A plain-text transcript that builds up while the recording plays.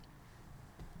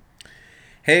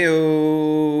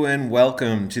Heyo, and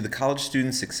welcome to the College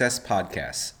Student Success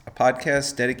Podcast, a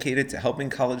podcast dedicated to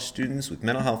helping college students with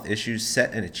mental health issues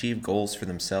set and achieve goals for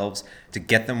themselves to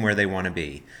get them where they want to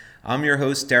be. I'm your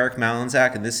host, Derek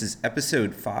Malinzak, and this is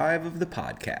episode 5 of the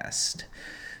podcast.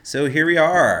 So here we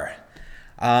are.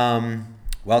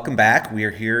 Welcome back. We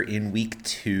are here in week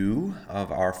 2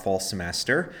 of our fall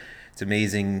semester. It's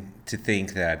amazing to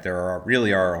think that there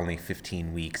really are only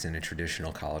 15 weeks in a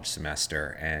traditional college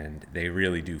semester, and they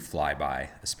really do fly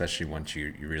by, especially once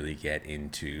you really get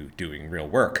into doing real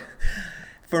work.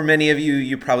 For many of you,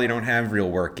 you probably don't have real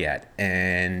work yet,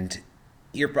 and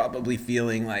you're probably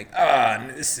feeling like,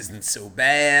 this isn't so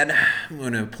bad. I'm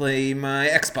going to play my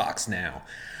Xbox now.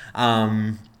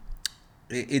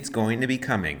 It's going to be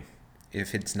coming.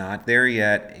 If it's not there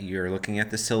yet, you're looking at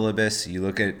the syllabus, you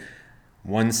look at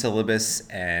one syllabus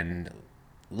and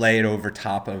lay it over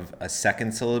top of a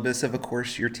second syllabus of a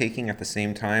course you're taking at the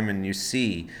same time, and you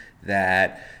see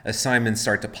that assignments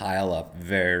start to pile up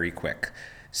very quick.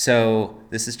 So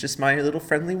this is just my little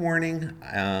friendly warning.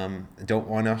 I don't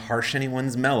want to harsh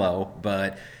anyone's mellow,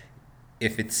 but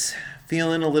if it's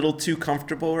feeling a little too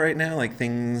comfortable right now, like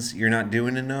things you're not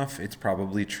doing enough, it's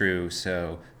probably true.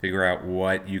 So figure out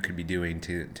what you could be doing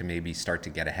to maybe start to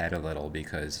get ahead a little,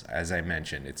 because as I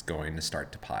mentioned, it's going to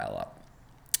start to pile up.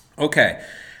 Okay,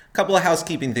 a couple of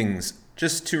housekeeping things.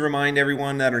 Just to remind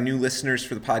everyone that are new listeners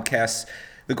for the podcast,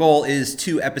 the goal is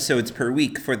 2 episodes per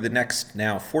week for the next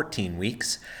now 14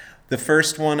 weeks. The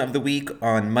first one of the week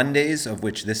on Mondays, of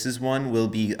which this is one, will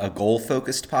be a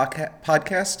goal-focused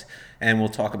podcast, and we'll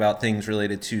talk about things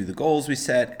related to the goals we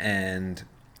set and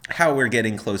how we're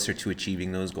getting closer to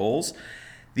achieving those goals.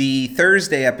 The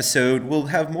Thursday episode will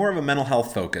have more of a mental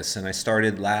health focus, and I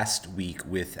started last week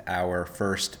with our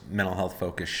first mental health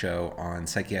focus show on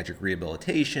psychiatric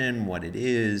rehabilitation, what it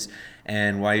is,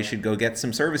 and why you should go get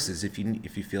some services if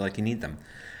you feel like you need them.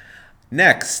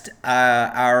 Next,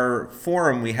 our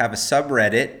forum, we have a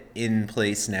subreddit in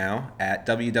place now at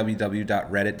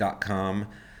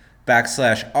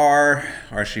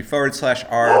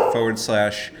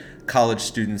www.reddit.com/r/r/college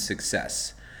student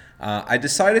success. I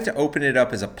decided to open it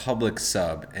up as a public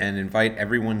sub and invite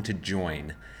everyone to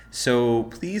join. So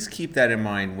please keep that in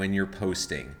mind when you're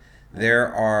posting. There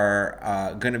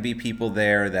are going to be people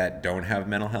there that don't have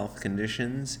mental health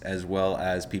conditions, as well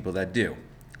as people that do.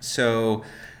 So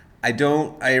I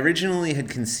originally had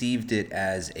conceived it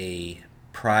as a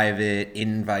private,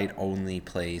 invite-only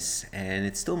place, and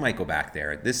it still might go back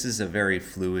there. This is a very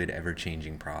fluid,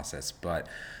 ever-changing process, but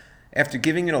after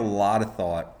giving it a lot of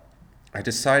thought, I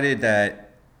decided that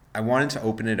I wanted to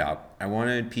open it up. I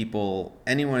wanted people,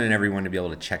 anyone and everyone, to be able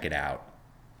to check it out.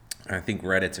 I think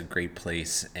Reddit's a great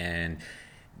place, and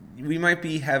we might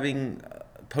be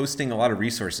posting a lot of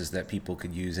resources that people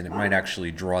could use, and it might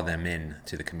actually draw them in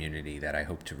to the community that I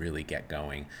hope to really get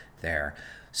going there.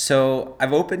 So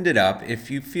I've opened it up.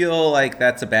 If you feel like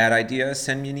that's a bad idea,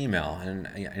 send me an email, and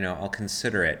I'll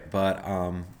consider it. But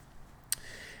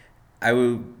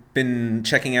I've been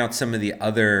checking out some of the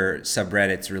other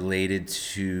subreddits related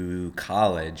to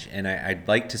college, and I'd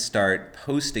like to start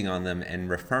posting on them and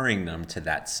referring them to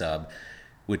that sub,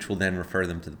 which will then refer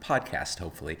them to the podcast,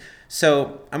 hopefully.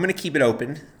 So I'm going to keep it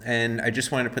open, and I just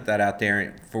wanted to put that out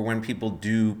there for when people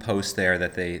do post there,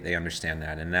 that they understand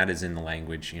that, and that is in the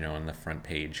language, on the front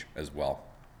page as well.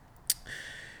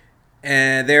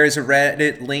 And there is a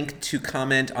Reddit link to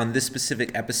comment on this specific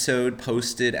episode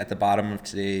posted at the bottom of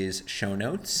today's show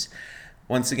notes.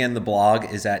 Once again, the blog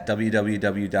is at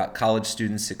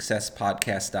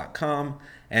www.collegestudentsuccesspodcast.com,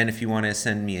 and if you want to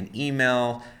send me an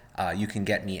email, you can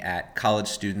get me at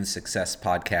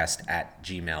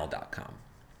collegestudentsuccesspodcast@gmail.com.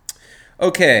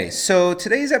 Okay, so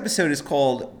today's episode is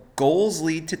called Goals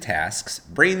Lead to Tasks.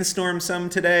 Brainstorm some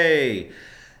today.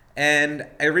 And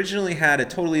I originally had a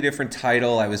totally different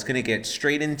title. I was going to get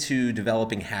straight into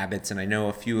developing habits, and I know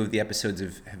a few of the episodes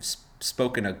have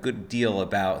spoken a good deal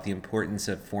about the importance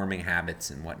of forming habits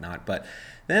and whatnot. But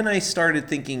then I started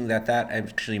thinking that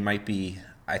actually might be,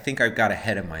 I think I got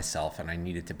ahead of myself and I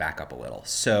needed to back up a little.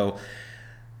 So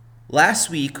last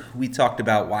week we talked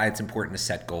about why it's important to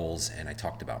set goals, and I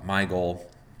talked about my goal.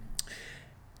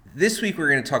 This week we're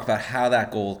going to talk about how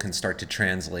that goal can start to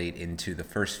translate into the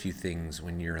first few things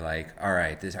when you're like, all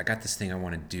right, I got this thing I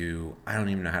want to do. I don't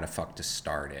even know how to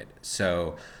start it.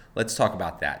 So let's talk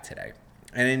about that today.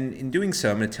 And in doing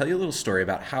so, I'm going to tell you a little story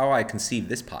about how I conceived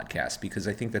this podcast, because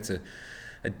I think that's a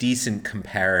decent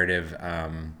comparative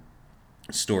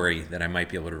story that I might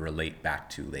be able to relate back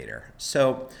to later.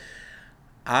 So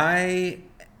I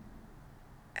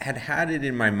had it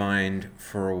in my mind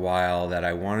for a while that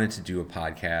I wanted to do a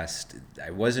podcast.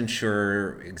 I wasn't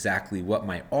sure exactly what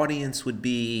my audience would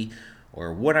be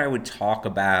or what I would talk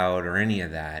about or any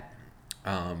of that.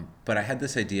 But I had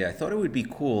this idea. I thought it would be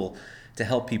cool to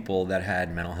help people that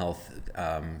had mental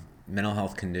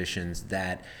health conditions.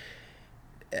 That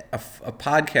a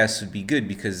podcast would be good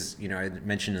because, I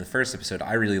mentioned in the first episode,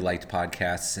 I really liked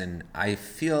podcasts, and I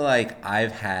feel like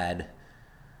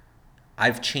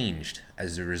I've changed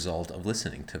as a result of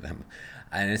listening to them.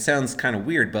 And it sounds kind of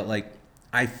weird, but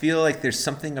I feel like there's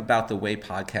something about the way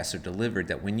podcasts are delivered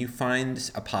that when you find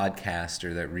a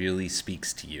podcaster that really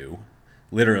speaks to you,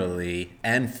 literally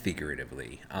and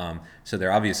figuratively, so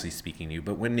they're obviously speaking to you,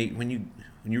 but when you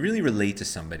really relate to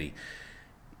somebody,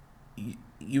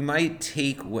 you might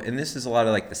take, and this is a lot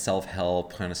of the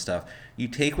self-help kind of stuff, you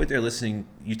take what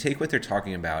they're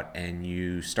talking about, and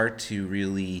you start to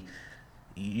really,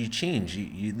 you change.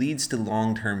 It leads to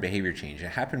long-term behavior change. It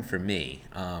happened for me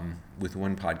with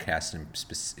one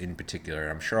podcast in particular.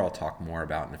 I'm sure I'll talk more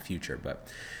about in the future. But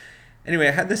anyway,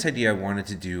 I had this idea I wanted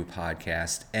to do a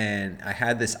podcast, and I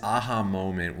had this aha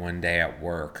moment one day at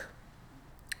work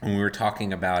when we were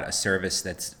talking about a service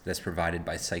that's provided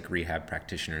by psych rehab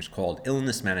practitioners called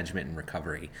Illness Management and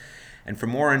Recovery. And for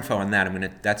more info on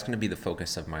that, that's going to be the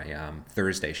focus of my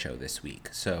Thursday show this week.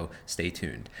 So stay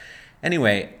tuned.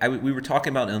 Anyway, we were talking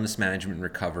about illness management and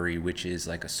recovery, which is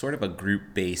like a sort of a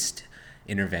group-based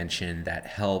intervention that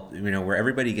help, where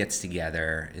everybody gets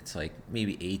together. It's like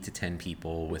maybe 8 to 10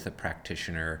 people with a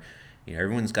practitioner.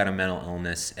 Everyone's got a mental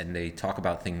illness, and they talk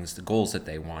about the goals that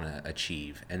they want to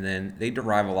achieve. And then they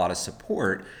derive a lot of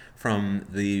support from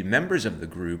the members of the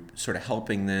group, sort of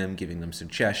helping them, giving them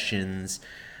suggestions,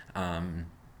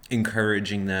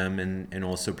 encouraging them, and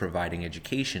also providing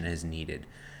education as needed.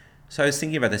 So I was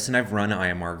thinking about this, and I've run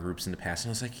IMR groups in the past, and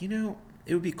I was like,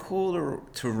 it would be cool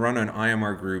to run an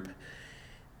IMR group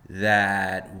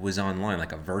that was online,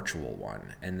 like a virtual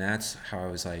one. And that's how I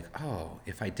was like, oh,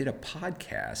 if I did a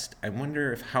podcast, I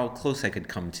wonder how close I could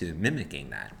come to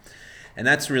mimicking that. And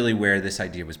that's really where this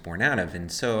idea was born out of.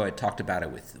 And so I talked about it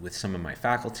with some of my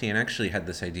faculty, and actually had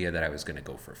this idea that I was going to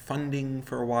go for funding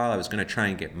for a while. I was going to try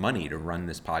and get money to run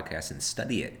this podcast and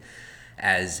study it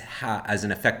as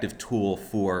an effective tool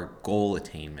for goal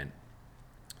attainment.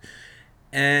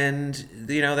 And,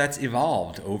 that's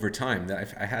evolved over time.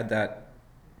 I had that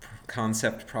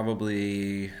concept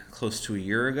probably close to a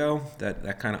year ago,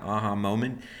 that kind of aha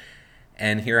moment.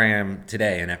 And here I am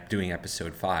today and doing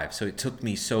episode 5. So it took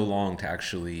me so long to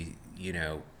actually,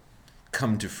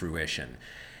 come to fruition.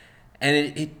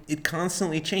 And it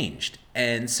constantly changed.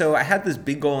 And so I had this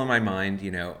big goal in my mind,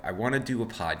 I want to do a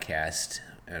podcast.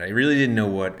 And I really didn't know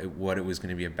what it was going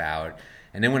to be about.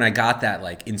 And then when I got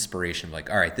that inspiration of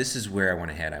all right, this is where I want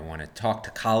to head. I want to talk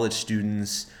to college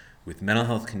students with mental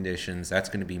health conditions. That's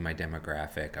going to be my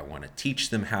demographic. I want to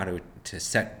teach them how to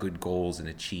set good goals and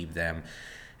achieve them.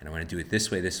 And I want to do it this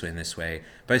way, and this way.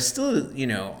 But I still,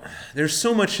 there's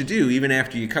so much to do even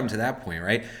after you come to that point,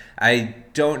 right? I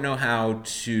don't know how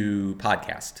to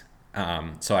podcast.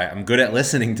 So I'm good at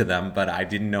listening to them, but I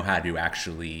didn't know how to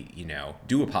actually,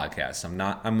 do a podcast.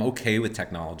 I'm okay with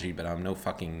technology, but I'm no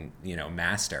fucking,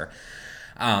 master.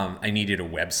 I needed a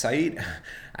website.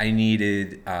 I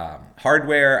needed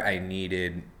hardware. I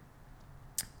needed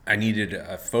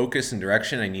a focus and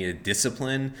direction. I needed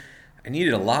discipline. I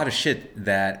needed a lot of shit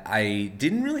that I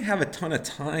didn't really have a ton of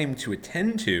time to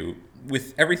attend to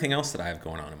with everything else that I have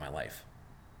going on in my life.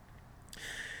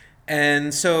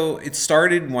 And so it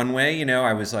started one way,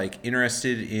 I was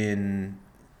interested in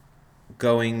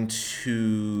going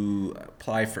to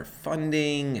apply for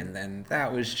funding. And then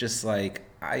that was just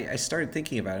I started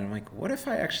thinking about it. I'm like, what if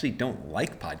I actually don't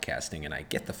like podcasting and I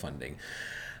get the funding?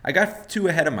 I got too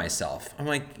ahead of myself. I'm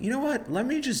like, you know what? Let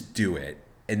me just do it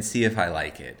and see if I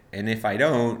like it. And if I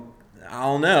don't,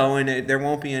 I'll know. And there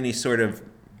won't be any sort of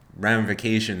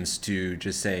ramifications to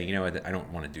just say, I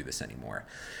don't want to do this anymore.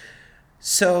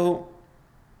 So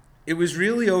it was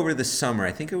really over the summer,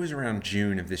 I think it was around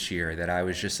June of this year, that I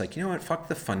was just like, what, fuck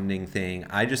the funding thing.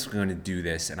 I just going to do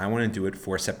this, and I want to do it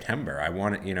for September. I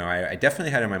want to, I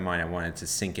definitely had in my mind I wanted to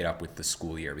sync it up with the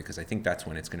school year because I think that's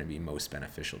when it's going to be most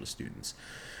beneficial to students.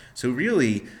 So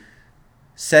really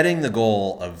setting the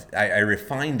goal of, I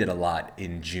refined it a lot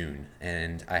in June,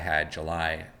 and I had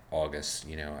July, August,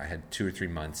 I had 2 or 3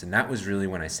 months, and that was really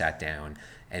when I sat down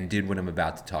and did what I'm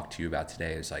about to talk to you about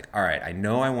today. It's like, all right, I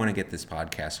know I want to get this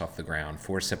podcast off the ground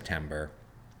for September.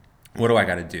 What do I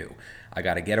got to do? I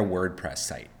got to get a WordPress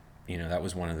site. That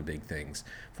was one of the big things.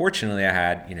 Fortunately, I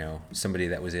had, somebody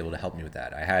that was able to help me with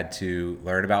that. I had to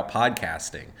learn about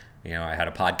podcasting. I had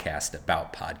a podcast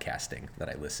about podcasting that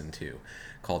I listened to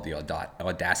called the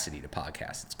Audacity to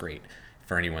Podcast. It's great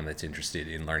for anyone that's interested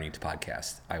in learning to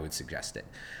podcast. I would suggest it.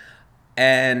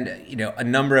 And, a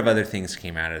number of other things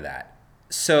came out of that.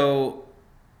 So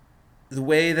the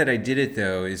way that I did it,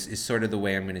 though, is sort of the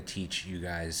way I'm going to teach you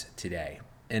guys today.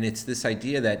 And it's this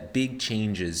idea that big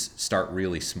changes start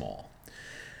really small.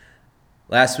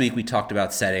 Last week, we talked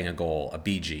about setting a goal, a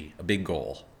BG, a big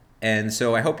goal. And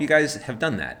so I hope you guys have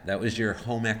done that. That was your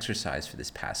home exercise for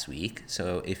this past week.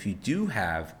 So if you do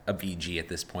have a BG at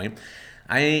this point,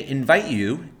 I invite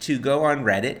you to go on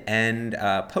Reddit and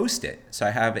post it. So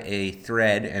I have a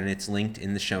thread, and it's linked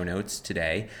in the show notes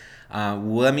today.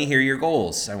 Let me hear your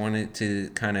goals. I wanted to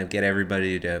kind of get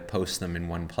everybody to post them in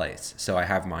one place. So I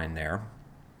have mine there.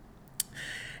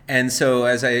 And so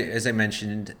as I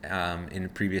mentioned in a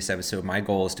previous episode, my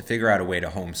goal is to figure out a way to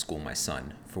homeschool my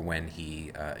son for when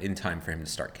in time for him to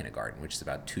start kindergarten, which is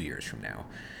about 2 years from now.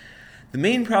 The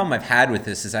main problem I've had with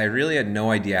this is I really had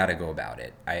no idea how to go about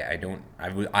it.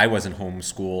 I wasn't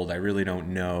homeschooled. I really don't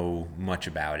know much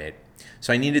about it.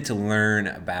 So I needed to learn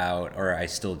about, or I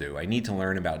still do, I need to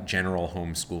learn about general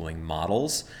homeschooling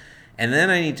models. And then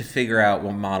I need to figure out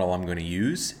what model I'm going to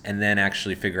use, and then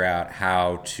actually figure out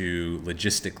how to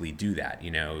logistically do that.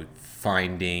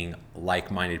 Finding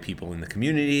like-minded people in the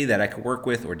community that I could work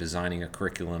with, or designing a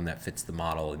curriculum that fits the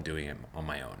model and doing it on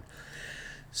my own.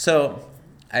 So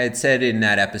I had said in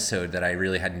that episode that I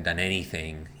really hadn't done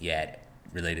anything yet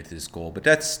related to this goal, but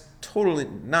that's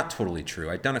not totally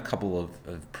true. I'd done a couple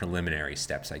of preliminary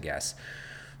steps, I guess.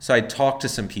 So I talked to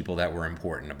some people that were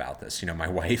important about this. My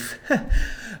wife,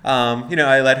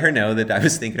 I let her know that I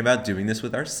was thinking about doing this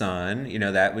with our son.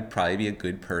 That would probably be a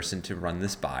good person to run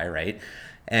this by, right?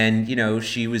 And,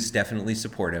 she was definitely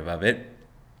supportive of it.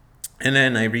 And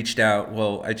then I reached out.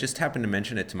 Well, I just happened to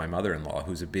mention it to my mother-in-law,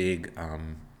 who's a big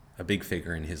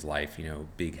figure in his life,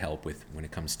 big help when it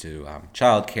comes to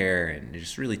childcare and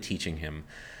just really teaching him,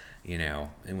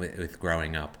 and with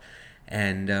growing up.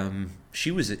 And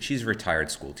she's a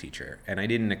retired school teacher, and I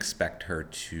didn't expect her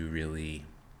to really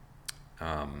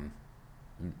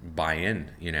buy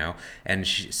in, And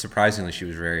surprisingly, she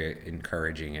was very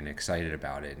encouraging and excited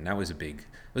about it, and that was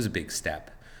a big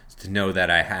step to know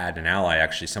that I had an ally,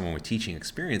 actually someone with teaching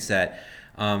experience that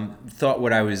thought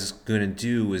what I was going to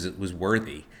do was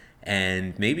worthy,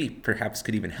 and maybe perhaps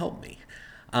could even help me.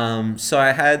 So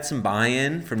I had some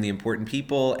buy-in from the important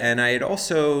people, and I had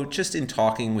also, just in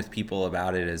talking with people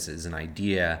about it as an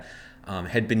idea,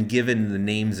 had been given the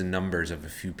names and numbers of a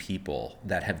few people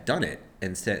that have done it,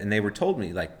 and they were told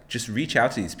me, just reach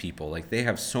out to these people. They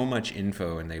have so much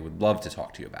info, and they would love to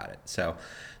talk to you about it. So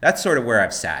that's sort of where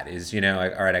I've sat is, all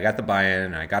right, I got the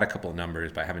buy-in, I got a couple of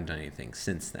numbers, but I haven't done anything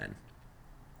since then.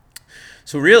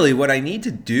 So really what I need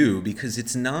to do, because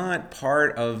it's not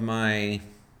part of my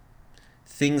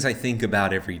things I think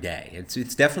about every day.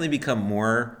 It's definitely become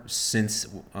more since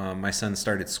my son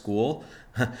started school,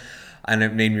 and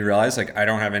it made me realize I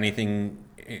don't have anything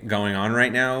going on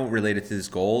right now related to this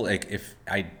goal. If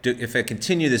I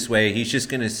continue this way, he's just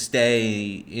going to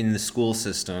stay in the school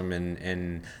system,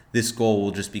 and this goal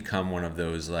will just become one of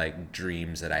those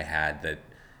dreams that I had that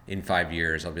in 5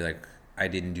 years I'll be like, I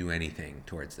didn't do anything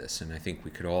towards this. And I think we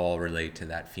could all relate to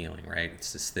that feeling, right?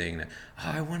 It's this thing that,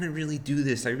 I want to really do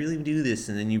this. I really do this.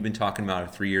 And then you've been talking about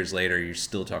it 3 years later. You're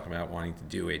still talking about wanting to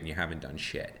do it, and you haven't done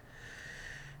shit.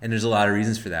 And there's a lot of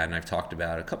reasons for that. And I've talked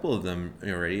about a couple of them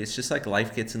already. It's just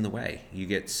life gets in the way. You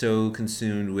get so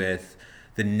consumed with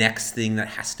the next thing that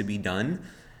has to be done.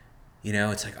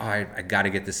 It's I got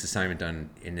to get this assignment done.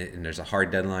 And there's a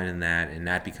hard deadline in that. And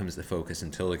that becomes the focus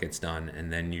until it gets done.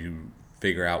 And then you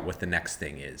figure out what the next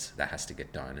thing is that has to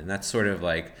get done. And that's sort of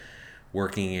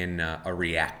working in a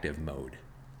reactive mode.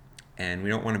 And we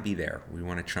don't want to be there. We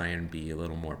want to try and be a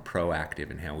little more proactive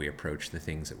in how we approach the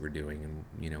things that we're doing.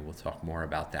 And, we'll talk more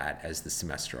about that as the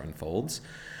semester unfolds.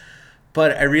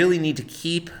 But I really need to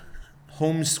keep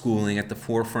homeschooling at the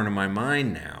forefront of my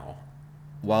mind now,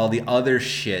 while the other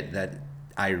shit that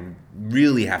I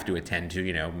really have to attend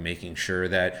to, making sure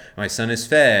that my son is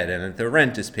fed and that the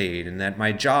rent is paid and that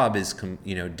my job is,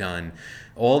 done.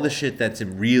 All the shit that's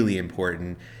really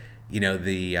important,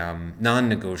 the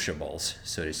non-negotiables,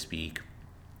 so to speak.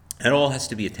 It all has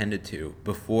to be attended to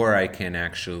before I can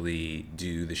actually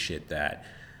do the shit that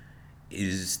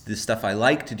is the stuff I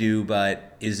like to do,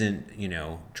 but isn't,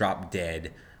 drop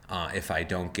dead. If I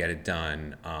don't get it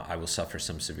done, I will suffer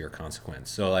some severe consequence.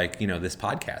 So this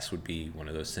podcast would be one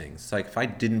of those things. It's if I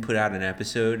didn't put out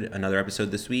another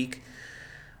episode this week,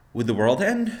 would the world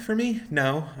end for me?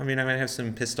 No. I mean, I might have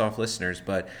some pissed off listeners,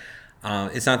 but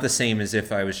It's not the same as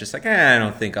if I was just like, I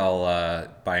don't think I'll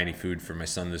buy any food for my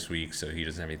son this week so he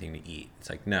doesn't have anything to eat. It's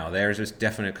like, no, there's a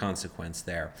definite consequence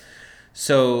there.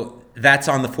 So that's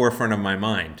on the forefront of my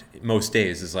mind most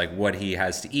days, is like what he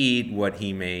has to eat, what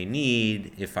he may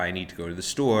need if I need to go to the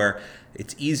store.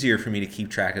 It's easier for me to keep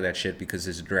track of that shit because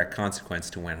there's a direct consequence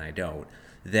to when I don't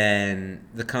than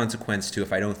the consequence to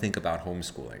if I don't think about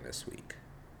homeschooling this week.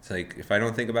 It's like, if I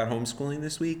don't think about homeschooling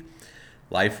this week,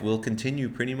 life will continue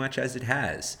pretty much as it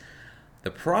has.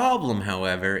 The problem,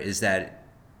 however, is that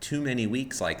too many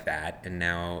weeks like that, and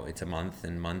now it's a month,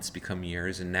 and months become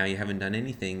years, and now you haven't done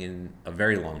anything in a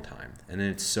very long time. And then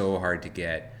it's so hard to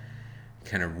get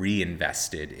kind of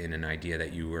reinvested in an idea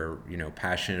that you were,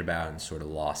 passionate about and sort of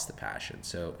lost the passion.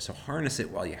 So harness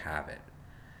it while you have it.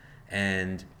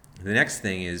 And the next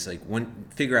thing is like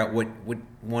figure out what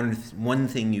one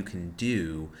thing you can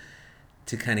do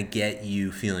to kind of get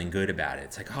you feeling good about it.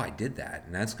 It's like, oh, I did that.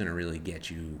 And that's going to really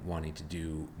get you wanting to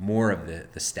do more of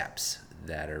the steps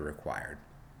that are required.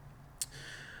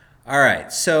 All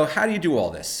right, so how do you do all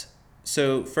this?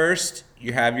 So first,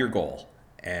 you have your goal.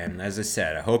 And as I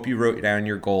said, I hope you wrote down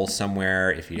your goal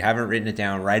somewhere. If you haven't written it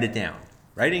down, write it down.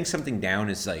 Writing something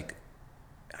down is like,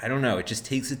 I don't know, it just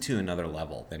takes it to another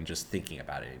level than just thinking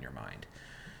about it in your mind.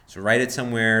 So write it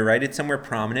somewhere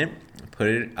prominent, put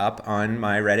it up on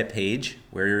my Reddit page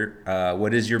where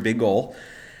what is your big goal?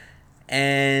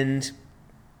 And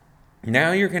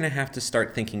now you're going to have to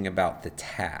start thinking about the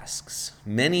tasks.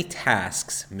 Many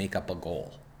tasks make up a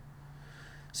goal.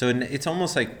 So it's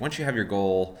almost like once you have your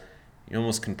goal, you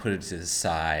almost can put it to the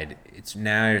side. It's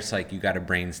like you got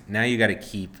to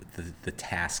keep the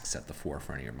tasks at the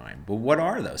forefront of your mind. But what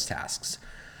are those tasks?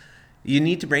 You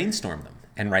need to brainstorm them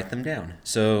and write them down.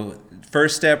 So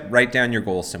first step, write down your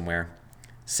goal somewhere.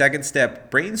 Second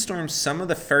step, brainstorm some of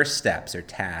the first steps or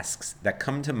tasks that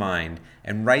come to mind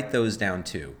and write those down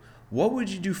too. What would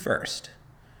you do first?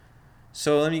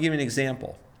 So let me give you an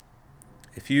example.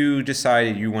 If you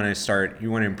decided you want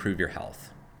to improve your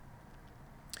health,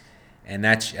 and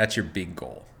that's your big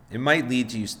goal, it might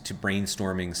lead you to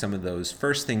brainstorming some of those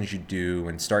first things you do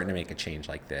and starting to make a change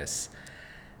like this.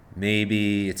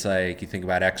 Maybe it's like you think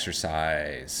about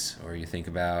exercise, or you think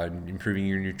about improving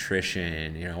your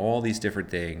nutrition, all these different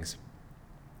things.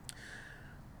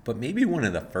 But maybe one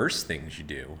of the first things you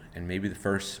do, and maybe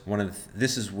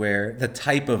this is where the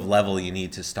type of level you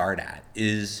need to start at,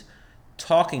 is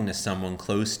talking to someone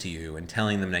close to you and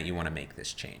telling them that you want to make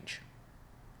this change.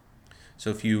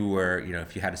 So if you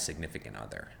had a significant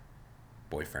other,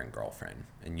 boyfriend, girlfriend,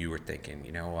 and you were thinking,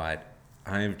 you know what,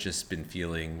 I've just been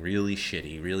feeling really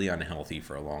shitty, really unhealthy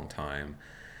for a long time.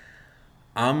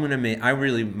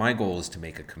 My goal is to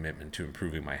make a commitment to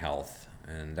improving my health.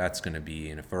 And that's going to be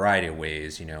in a variety of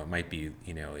ways. It might be,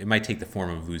 it might take the form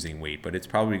of losing weight, but it's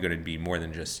probably going to be more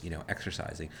than just,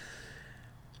 exercising.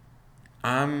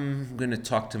 I'm going to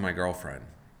talk to my girlfriend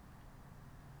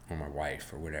or my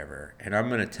wife or whatever, and I'm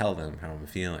going to tell them how I'm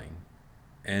feeling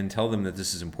and tell them that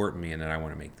this is important to me and that I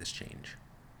want to make this change.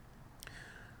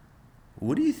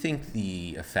 What do you think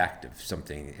the effect of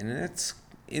something, and that's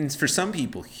for some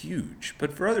people huge,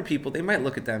 but for other people, they might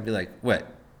look at that and be like,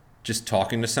 what? Just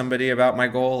talking to somebody about my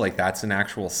goal, like that's an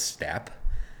actual step?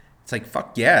 It's like,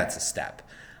 fuck yeah, it's a step.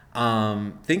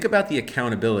 Think about the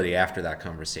accountability after that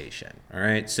conversation. All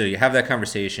right. So you have that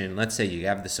conversation. Let's say you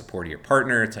have the support of your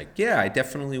partner. It's like, yeah, I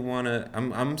definitely want to,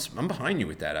 I'm behind you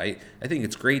with that. I think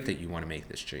it's great that you want to make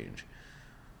this change.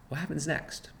 What happens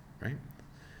next? Right.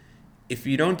 If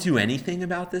you don't do anything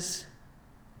about this,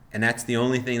 and that's the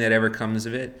only thing that ever comes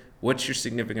of it, what's your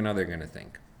significant other going to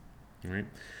think? All right.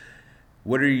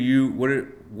 What are you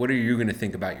going to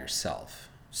think about yourself?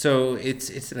 So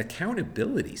it's an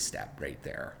accountability step right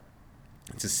there.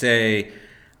 To say,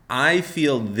 I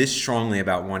feel this strongly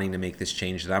about wanting to make this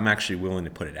change that I'm actually willing to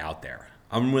put it out there.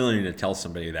 I'm willing to tell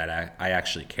somebody that I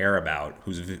actually care about,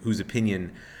 whose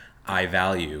opinion I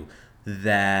value,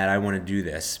 that I want to do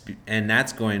this. And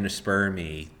that's going to spur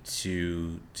me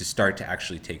to start to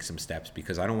actually take some steps,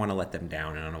 because I don't want to let them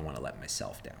down and I don't want to let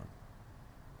myself down.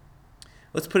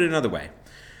 Let's put it another way.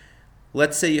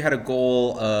 Let's say you had a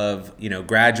goal of,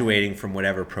 graduating from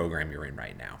whatever program you're in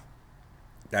right now.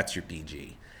 That's your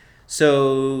BG.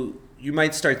 So you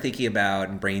might start thinking about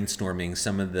and brainstorming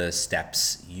some of the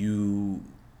steps you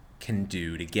can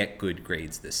do to get good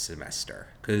grades this semester.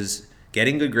 Because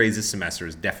getting good grades this semester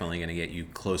is definitely going to get you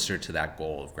closer to that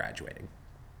goal of graduating.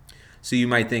 So you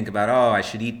might think about, I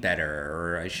should eat better,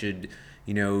 or I should,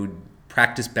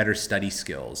 practice better study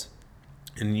skills.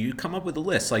 And you come up with a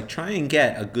list. Like, try and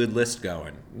get a good list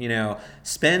going.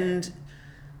 Spend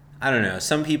I don't know.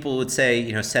 Some people would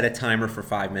say, set a timer for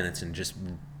 5 minutes and just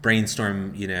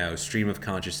brainstorm, stream of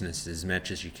consciousness as much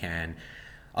as you can.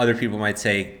 Other people might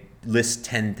say, list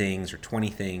 10 things or 20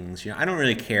 things. I don't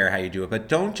really care how you do it, but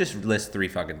don't just list 3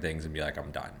 fucking things and be like,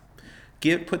 I'm done.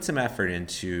 Put some effort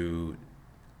into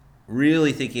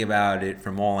really thinking about it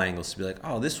from all angles to be like,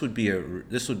 oh, this would be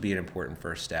an important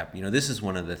first step. This is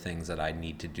one of the things that I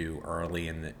need to do early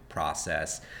in the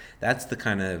process. That's the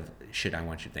kind of shit I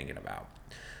want you thinking about.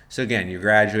 So again, you're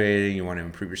graduating, you want to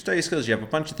improve your study skills, you have a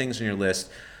bunch of things on your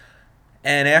list.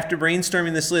 And after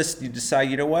brainstorming this list, you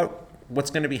decide,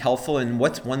 what's going to be helpful and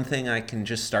what's one thing I can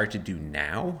just start to do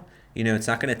now? It's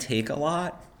not going to take a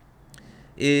lot.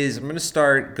 I'm going to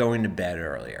start going to bed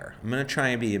earlier. I'm going to try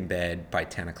and be in bed by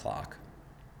 10 o'clock.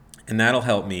 And that'll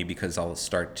help me because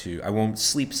I won't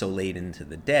sleep so late into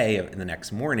the day in the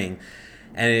next morning.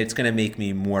 And it's going to make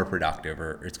me more productive,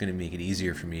 or it's going to make it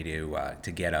easier for me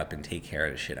to get up and take care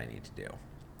of the shit I need to do.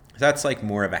 So that's like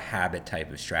more of a habit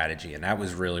type of strategy. And that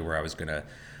was really where I was going to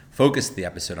focus the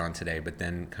episode on today, but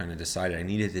then kind of decided I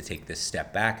needed to take this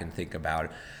step back and think about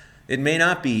it may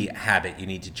not be a habit you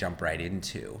need to jump right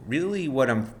into. Really what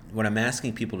I'm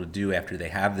asking people to do after they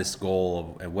have this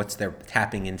goal of what's their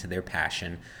tapping into their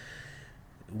passion,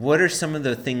 what are some of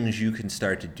the things you can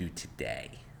start to do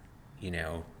today?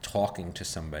 Talking to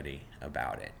somebody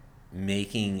about it,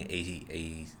 making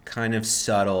a kind of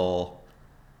subtle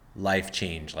life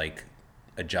change, like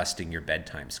adjusting your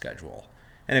bedtime schedule.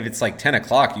 And if it's like 10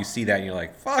 o'clock, you see that and you're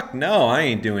like, fuck no, I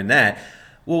ain't doing that.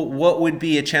 Well, what would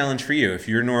be a challenge for you? If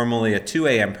you're normally a 2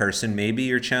 a.m. person, maybe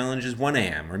your challenge is 1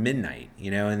 a.m. or midnight,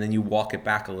 and then you walk it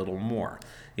back a little more.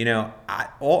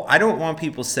 I don't want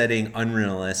people setting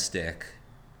unrealistic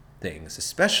things,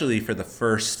 especially for the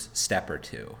first step or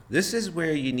two. This is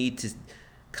where you need to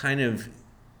kind of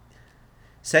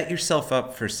set yourself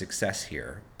up for success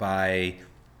here by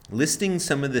listing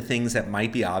some of the things that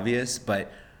might be obvious,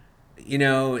 but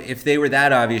if they were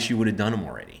that obvious, you would have done them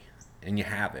already, and you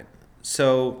haven't.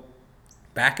 So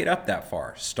back it up that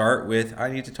far. Start with, I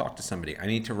need to talk to somebody. I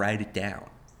need to write it down.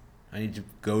 I need to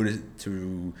go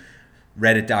to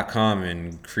reddit.com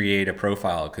and create a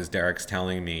profile because Derek's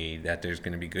telling me that there's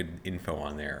going to be good info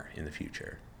on there in the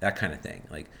future. That kind of thing.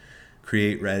 Like,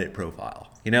 create Reddit profile.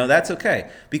 That's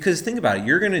okay. Because think about it.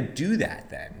 You're going to do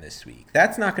that then this week.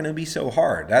 That's not going to be so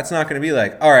hard. That's not going to be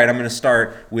like, all right, I'm going to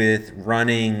start with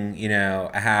running,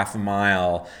 a half a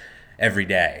mile every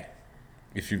day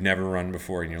if you've never run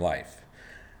before in your life.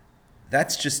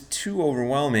 That's just too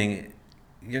overwhelming.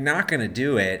 You're not going to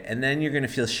do it, and then you're going to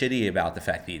feel shitty about the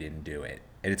fact that you didn't do it.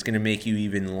 And it's going to make you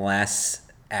even less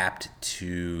apt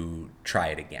to try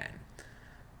it again.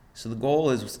 So the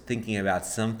goal is thinking about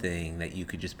something that you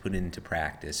could just put into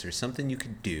practice or something you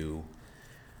could do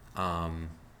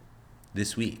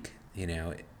this week,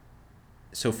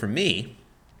 So for me,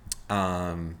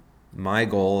 my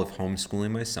goal of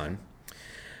homeschooling my son,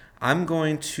 I'm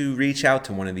going to reach out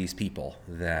to one of these people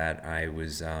that I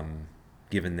was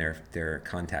given their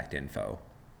contact info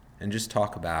and just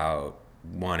talk about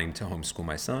wanting to homeschool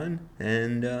my son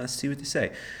and see what they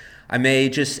say. I may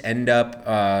just end up,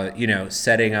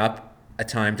 setting up a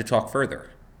time to talk further,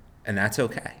 and that's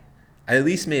okay. I at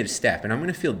least made a step, and I'm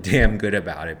going to feel damn good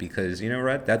about it because,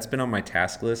 what? That's been on my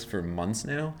task list for months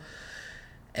now,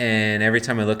 and every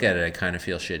time I look at it, I kind of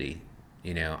feel shitty.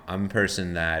 I'm a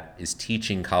person that is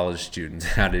teaching college students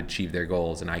how to achieve their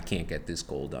goals, and I can't get this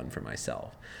goal done for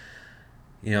myself.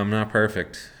 I'm not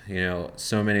perfect.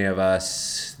 So many of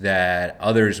us that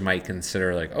others might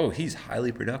consider like, oh, he's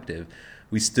highly productive.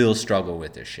 We still struggle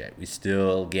with this shit. We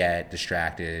still get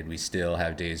distracted. We still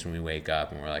have days when we wake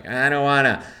up and we're like, I don't want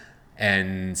to,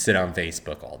 and sit on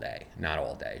Facebook all day. Not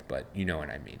all day, but you know what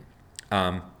I mean.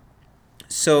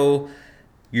 So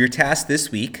your task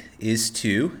this week is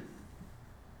to,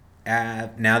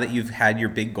 now that you've had your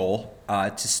big goal,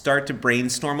 to start to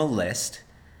brainstorm a list.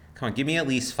 Come on, give me at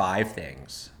least 5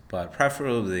 things, but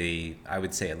preferably, I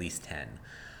would say at least 10,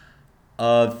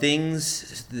 of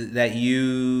things that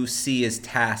you see as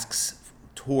tasks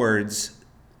towards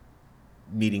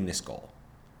meeting this goal.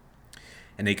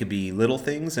 And they could be little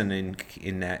things, and in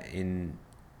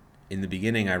the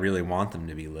beginning, I really want them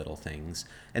to be little things.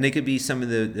 And they could be some of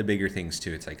the bigger things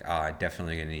too. It's like, I'm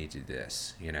definitely going to need to do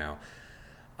this,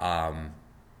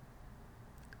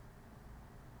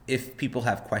 If people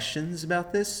have questions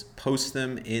about this, post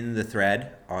them in the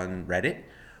thread on Reddit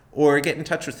or get in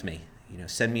touch with me.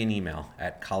 Send me an email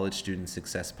at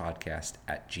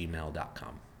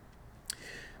collegestudentsuccesspodcast@gmail.com.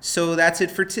 So that's it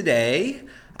for today.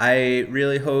 I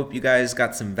really hope you guys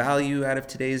got some value out of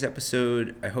today's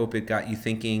episode. I hope it got you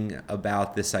thinking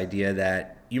about this idea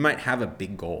that you might have a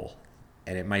big goal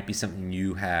and it might be something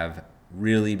you have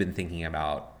really been thinking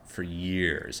about for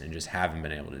years and just haven't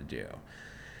been able to do.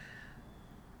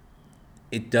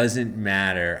 It doesn't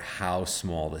matter how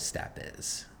small the step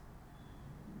is.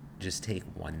 Just take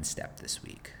one step this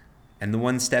week. And the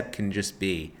one step can just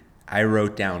be, I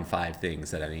wrote down 5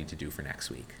 things that I need to do for next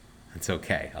week. It's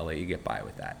okay. I'll let you get by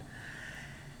with that.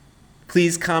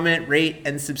 Please comment, rate,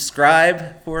 and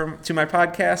subscribe to my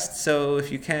podcast. So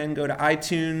if you can, go to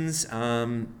iTunes.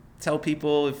 Tell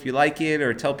people if you like it,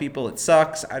 or tell people it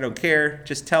sucks. I don't care.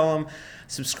 Just tell them.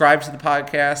 Subscribe to the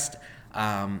podcast.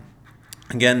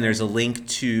 Again, there's a link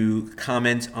to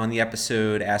comment on the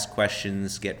episode, ask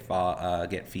questions, get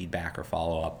feedback or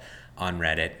follow up on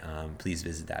Reddit. Please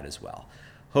visit that as well.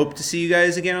 Hope to see you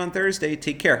guys again on Thursday.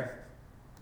 Take care.